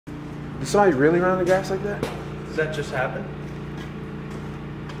Did somebody really run the grass like that? Does that just happen?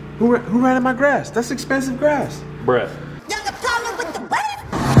 Who ran in my grass? That's expensive grass. Bruh. You got a problem with the what?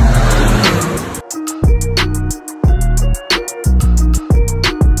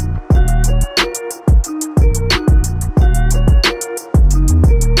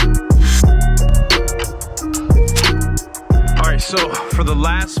 So for the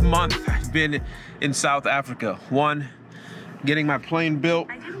last month, I've been in South Africa. One, getting my plane built.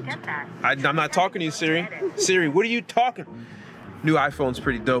 I didn't get that. I'm not talking to you, Siri. Siri, what are you talking? New iPhone's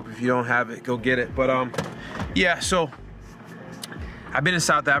pretty dope. If you don't have it, go get it. But yeah, so I've been in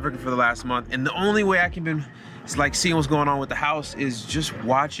South Africa for the last month, and the only way I can been like seeing what's going on with the house is just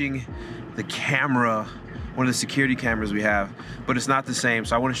watching the camera, one of the security cameras we have, but it's not the same.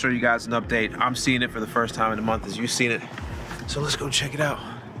 So I want to show you guys an update. I'm seeing it for the first time in a month as you've seen it. So let's go check it out.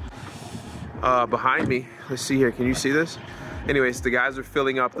 Behind me, let's see here, can you see this? Anyways, the guys are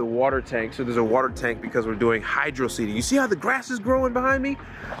filling up the water tank. So there's a water tank because we're doing hydro seeding. You see how the grass is growing behind me?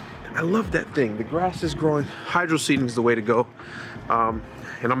 I love that thing, the grass is growing. Hydro seeding is the way to go. And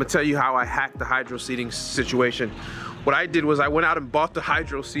I'm gonna tell you how I hacked the hydro seeding situation. What I did was I went out and bought the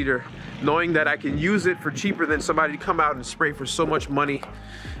hydro seeder, knowing that I can use it for cheaper than somebody to come out and spray for so much money.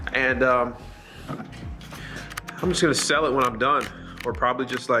 And I'm just gonna sell it when I'm done, or probably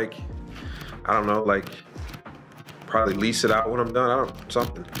just like, I don't know, like probably lease it out when I'm done, I don't know,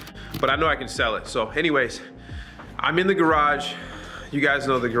 something. But I know I can sell it. So anyways, I'm in the garage. You guys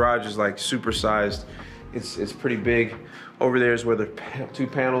know the garage is like super sized. It's pretty big. Over there is where the two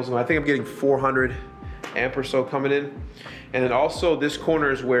panels, and I think I'm getting 400 amp or so coming in. And then also this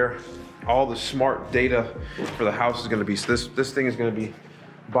corner is where all the smart data for the house is gonna be. So this thing is gonna be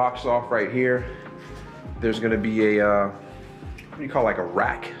boxed off right here. There's gonna be a, what do you call, like a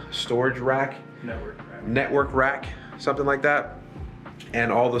rack, storage rack? Network rack, something like that.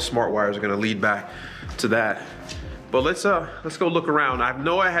 And all the smart wires are gonna lead back to that. But let's go look around. I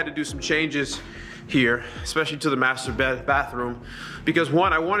know I had to do some changes here, especially to the master bathroom, because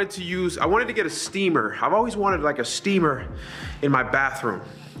one, I wanted to get a steamer. I've always wanted like a steamer in my bathroom,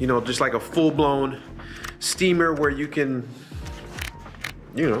 you know, just like a full-blown steamer where you can,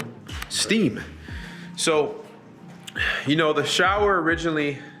 you know, steam. So, you know, the shower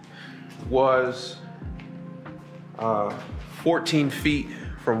originally was 14 feet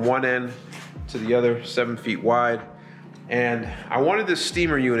from one end to the other, 7 feet wide. And I wanted this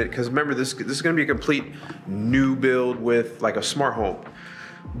steamer unit because remember, this is gonna be a complete new build with like a smart home.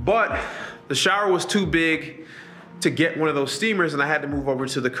 But the shower was too big to get one of those steamers, and I had to move over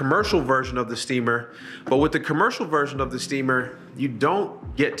to the commercial version of the steamer. But with the commercial version of the steamer, you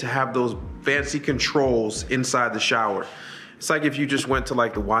don't get to have those fancy controls inside the shower. It's like if you just went to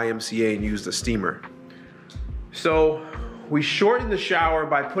like the YMCA and used a steamer. So we shortened the shower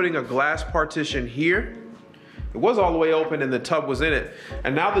by putting a glass partition here. It was all the way open and the tub was in it.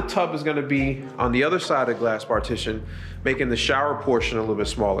 And now the tub is gonna be on the other side of the glass partition, making the shower portion a little bit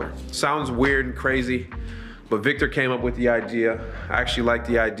smaller. Sounds weird and crazy, but Victor came up with the idea. I actually like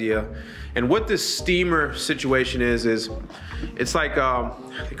the idea. And what this steamer situation is it's like,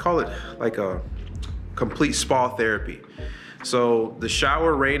 they call it like a complete spa therapy. So the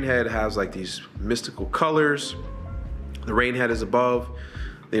shower rain head has like these mystical colors. The rain head is above.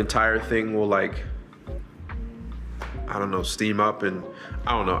 The entire thing will like, I don't know, steam up, and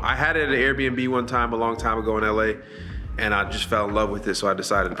I don't know. I had it at an Airbnb one time a long time ago in LA, and I just fell in love with it, so I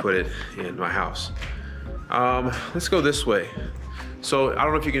decided to put it in my house. Let's go this way. So I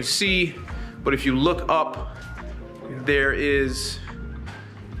don't know if you can see, but if you look up, there is,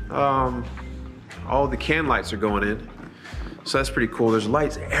 all the can lights are going in. So that's pretty cool. There's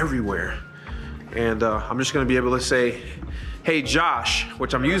lights everywhere. And I'm just gonna be able to say, hey Josh,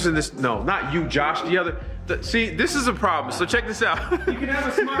 which I'm using this, no, not you Josh, the other, see, this is a problem, so check this out. You can have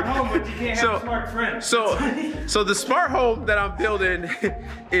a smart home, but you can't have a smart friend. So the smart home that I'm building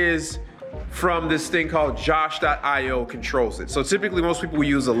is from this thing called Josh.io controls it. So typically most people will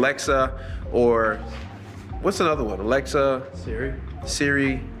use Alexa, or what's another one? Alexa?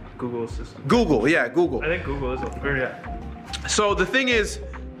 Siri? Google Assistant. Google, yeah, Google. I think Google is it, yeah. So the thing is,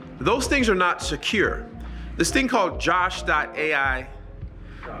 those things are not secure. This thing called Josh.AI,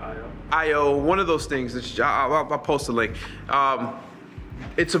 one of those things, I'll post a link.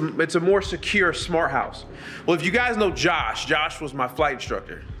 It's a more secure smart house. Well, if you guys know Josh was my flight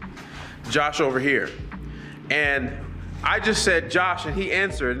instructor. Josh over here. And I just said Josh and he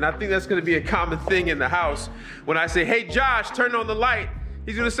answered, and I think that's gonna be a common thing in the house. When I say, hey Josh, turn on the light,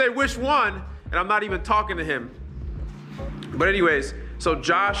 he's gonna say which one, and I'm not even talking to him. But anyways, so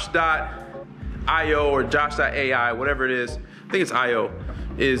Josh.io or Josh.AI, whatever it is, I think it's IO.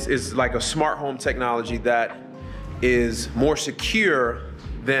 is like a smart home technology that is more secure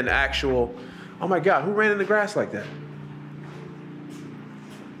than actual. Oh my God, who ran in the grass like that?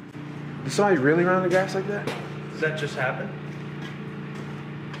 Did somebody really run in the grass like that? Does that just happen?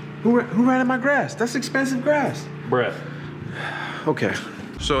 Who ran in my grass? That's expensive grass. Breath. Okay.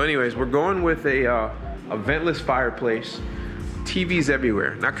 So anyways, we're going with a ventless fireplace, TVs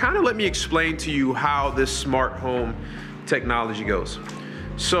everywhere. Now kind of let me explain to you how this smart home technology goes.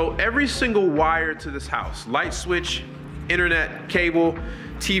 So every single wire to this house, light switch, internet, cable,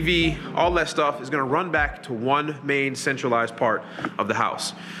 TV, all that stuff is gonna run back to one main centralized part of the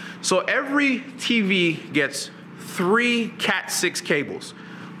house. So every TV gets 3 Cat 6 cables,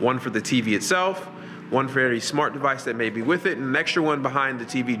 one for the TV itself, one for every smart device that may be with it, and an extra one behind the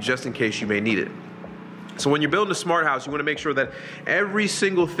TV just in case you may need it. So when you're building a smart house, you want to make sure that every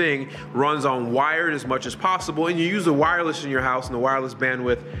single thing runs on wired as much as possible, and you use the wireless in your house and the wireless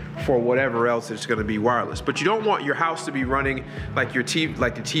bandwidth for whatever else it's going to be wireless. But you don't want your house to be running like your TV,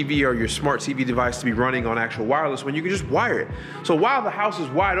 like the TV or your smart TV device to be running on actual wireless when you can just wire it. So while the house is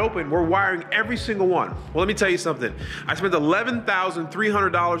wide open, we're wiring every single one. Well, let me tell you something. I spent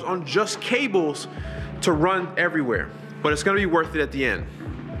 $11,300 on just cables to run everywhere, but it's going to be worth it at the end.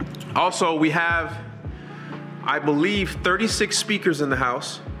 Also, we have, I believe, 36 speakers in the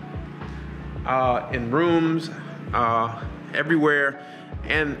house, in rooms, everywhere.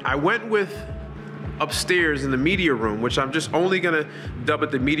 And I went with upstairs in the media room, which I'm just only gonna dub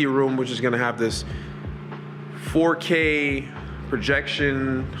it the media room, which is gonna have this 4K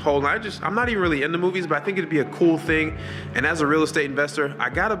projection whole. I'm not even really into movies, but I think it'd be a cool thing. And as a real estate investor,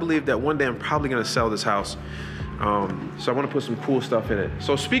 I gotta believe that one day I'm probably gonna sell this house. So I wanna put some cool stuff in it.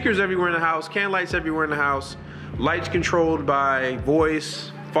 So speakers everywhere in the house, can lights everywhere in the house, lights controlled by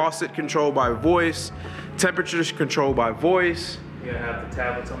voice, faucet controlled by voice, temperatures controlled by voice. You gotta have the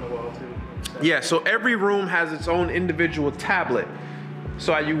tablets on the wall too. Yeah, so every room has its own individual tablet.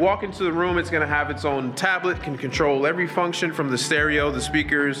 So as you walk into the room, it's gonna have its own tablet, can control every function from the stereo, the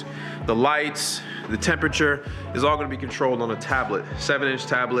speakers, the lights, the temperature is all gonna be controlled on a tablet, 7-inch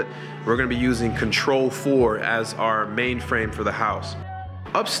tablet. We're gonna be using Control 4 as our mainframe for the house.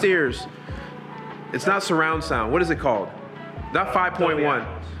 Upstairs, it's not surround sound. What is it called? Not 5.1.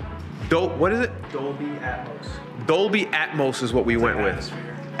 What is it? Dolby Atmos. Dolby Atmos is what we went with.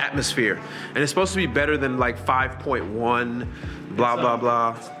 Atmosphere. And it's supposed to be better than like 5.1, blah, blah,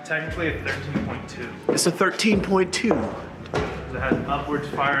 blah. It's technically a 13.2. It's a 13.2. It has upwards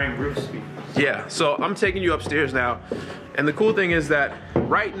firing roof speed. Yeah, so I'm taking you upstairs now. And the cool thing is that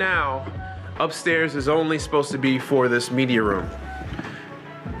right now, upstairs is only supposed to be for this media room,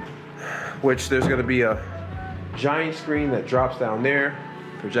 which there's gonna be a giant screen that drops down there.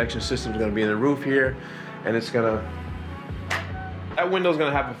 Projection system's gonna be in the roof here, and it's gonna, that window's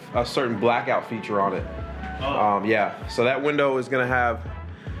gonna have a certain blackout feature on it. Oh. Yeah, so that window is gonna have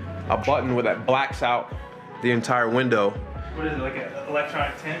a button that blacks out the entire window. What is it, like an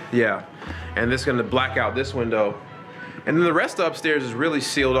electronic tint? Yeah, and it's gonna black out this window. And then the rest of upstairs is really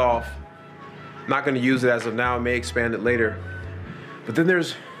sealed off. Not gonna use it as of now, I may expand it later. But then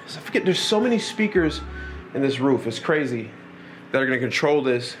there's so many speakers in this roof, it's crazy, that are gonna control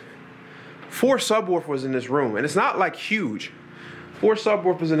this. 4 subwoofers in this room, and it's not like huge. 4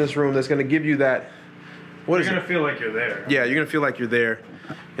 subwoofers in this room that's gonna give you that, You're gonna feel like you're there. Yeah, you're gonna feel like you're there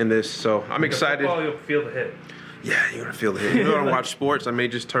in this, so I'm excited. You'll feel the hit. Yeah, you're gonna feel the hit. You know, I don't watch sports, I may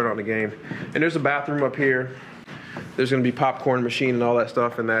just turn on the game. And there's a bathroom up here. There's gonna be popcorn machine and all that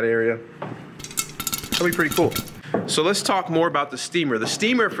stuff in that area. That'll be pretty cool. So let's talk more about the steamer. The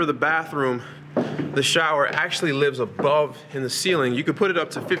steamer for the bathroom, the shower, actually lives above in the ceiling. You could put it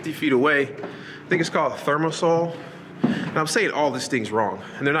up to 50 feet away. I think it's called a thermosol. And I'm saying all these things wrong.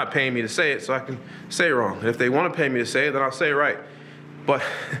 And they're not paying me to say it, so I can say it wrong. And if they want to pay me to say it, then I'll say it right. But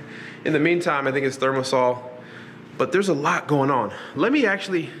in the meantime, I think it's thermosol. But there's a lot going on. Let me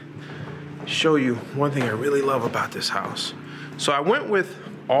actually show you one thing I really love about this house. So I went with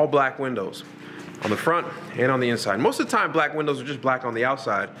all black windows on the front and on the inside. Most of the time, black windows are just black on the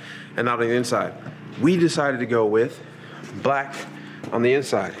outside and not on the inside. We decided to go with black on the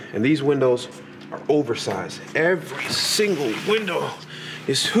inside. And these windows are oversized. Every single window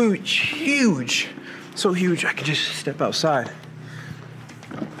is huge, huge. So huge, I can just step outside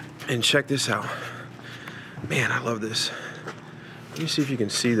and check this out. Man, I love this. Let me see if you can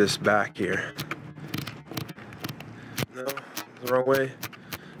see this back here. No, the wrong way.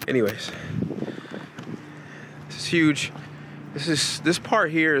 Anyways, this is huge. This part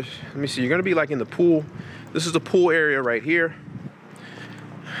here is, let me see, you're gonna be like in the pool. This is the pool area right here.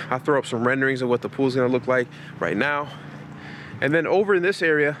 I'll throw up some renderings of what the pool's gonna look like right now. And then over in this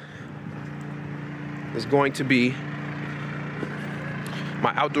area is going to be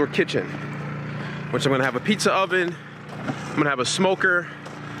my outdoor kitchen, which I'm gonna have a pizza oven, I'm gonna have a smoker,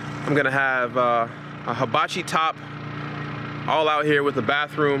 I'm gonna have a hibachi top, all out here with the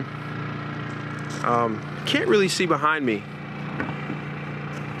bathroom. Can't really see behind me,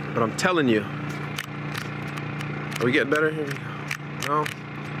 but I'm telling you. Are we getting better? Here we go. No?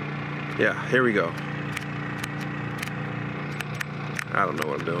 Yeah, here we go. I don't know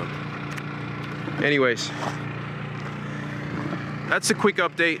what I'm doing. Anyways, that's a quick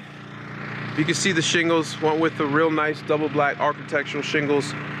update. You can see the shingles, went with the real nice double black architectural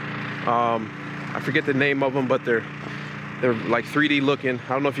shingles. I forget the name of them, but they're like 3D looking. I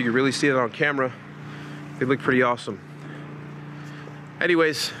don't know if you can really see it on camera. They look pretty awesome.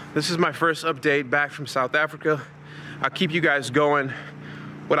 Anyways, this is my first update back from South Africa. I'll keep you guys going.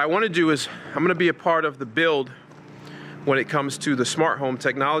 What I want to do is I'm going to be a part of the build when it comes to the smart home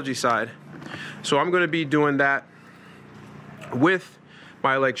technology side. So I'm going to be doing that with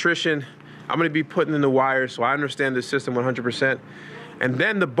my electrician. I'm going to be putting in the wires so I understand the system 100%. And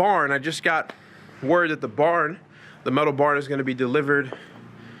then the barn, I just got word that the barn, the metal barn, is going to be delivered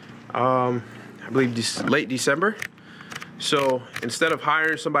I believe late December. So instead of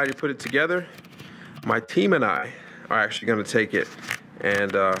hiring somebody to put it together, my team and I are actually going to take it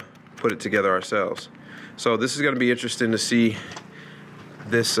and put it together ourselves. So this is going to be interesting to see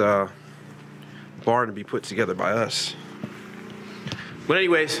this barn be put together by us. But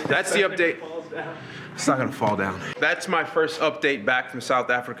anyways, that's the update. It's not gonna fall down. That's my first update back from South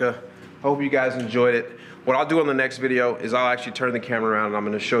Africa. I hope you guys enjoyed it. What I'll do on the next video is I'll actually turn the camera around and I'm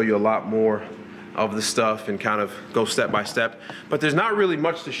gonna show you a lot more of the stuff and kind of go step by step. But there's not really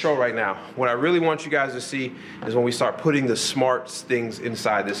much to show right now. What I really want you guys to see is when we start putting the smart things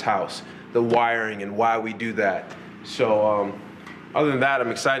inside this house, the wiring and why we do that. So other than that,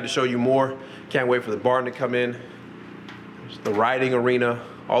 I'm excited to show you more. Can't wait for the barn to come in, the riding arena,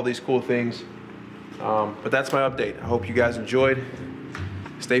 all these cool things. But that's my update. I hope you guys enjoyed.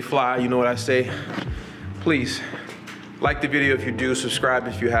 Stay fly, you know what I say. Please like the video if you do, subscribe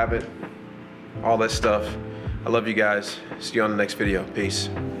if you haven't, all that stuff. I love you guys. See you on the next video. Peace.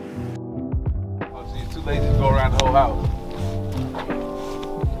 Oh, so you're too lazy to go around the whole house.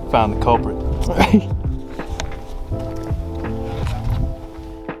 Found the culprit.